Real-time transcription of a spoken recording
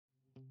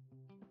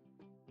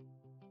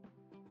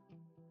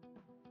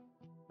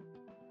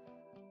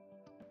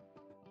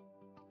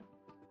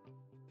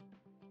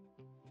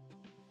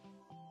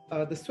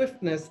the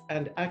swiftness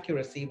and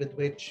accuracy with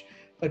which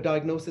a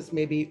diagnosis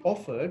may be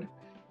offered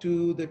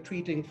to the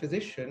treating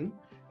physician,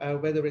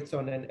 whether it's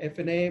on an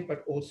FNA,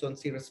 but also on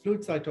serous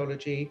fluid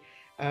cytology,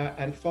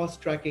 and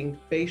fast tracking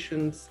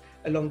patients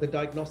along the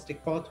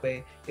diagnostic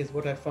pathway is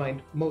what I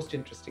find most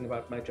interesting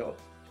about my job.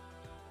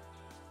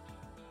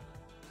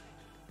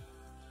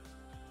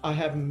 I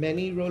have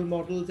many role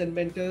models and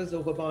mentors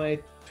over my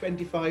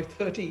 25,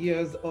 30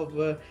 years of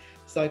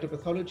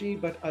cytopathology,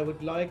 but I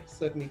would like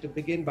certainly to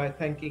begin by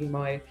thanking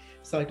my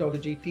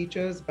cytology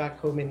teachers back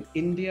home in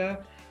India,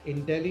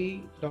 in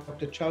Delhi,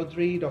 Dr.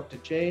 Chowdhury, Dr.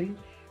 Jain,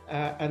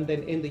 and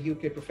then in the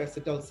UK,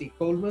 Professor Dulcie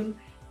Coleman,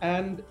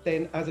 and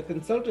then as a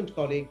consultant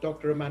colleague,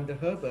 Dr. Amanda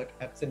Herbert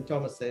at St.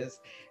 Thomas's.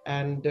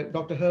 And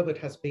Dr. Herbert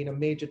has been a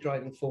major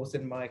driving force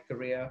in my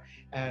career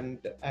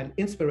and an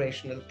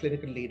inspirational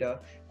clinical leader,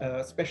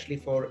 especially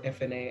for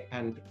FNA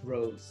and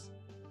Rose.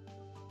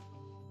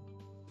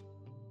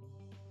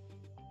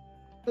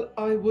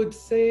 I would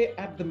say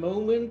at the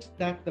moment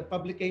that the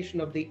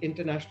publication of the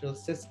international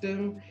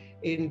system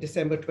in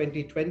December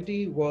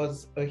 2020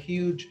 was a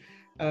huge,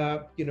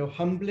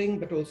 humbling,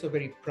 but also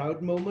very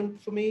proud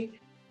moment for me.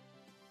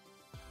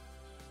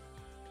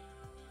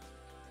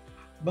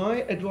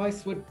 My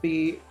advice would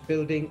be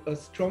building a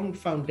strong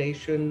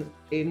foundation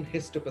in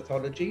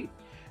histopathology,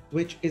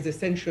 which is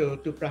essential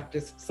to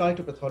practice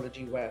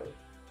cytopathology well.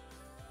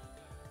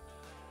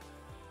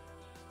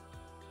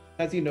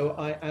 As you know,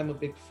 I am a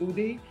big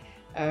foodie,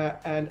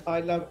 and I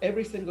love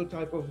every single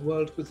type of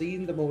world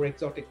cuisine. The more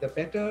exotic, the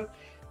better.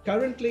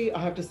 Currently,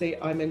 I have to say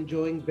I'm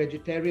enjoying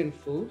vegetarian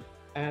food,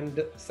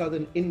 and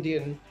Southern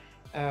Indian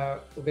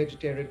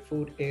vegetarian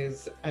food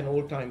is an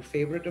all-time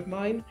favorite of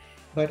mine.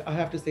 But I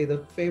have to say the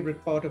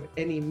favorite part of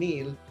any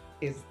meal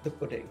is the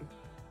pudding.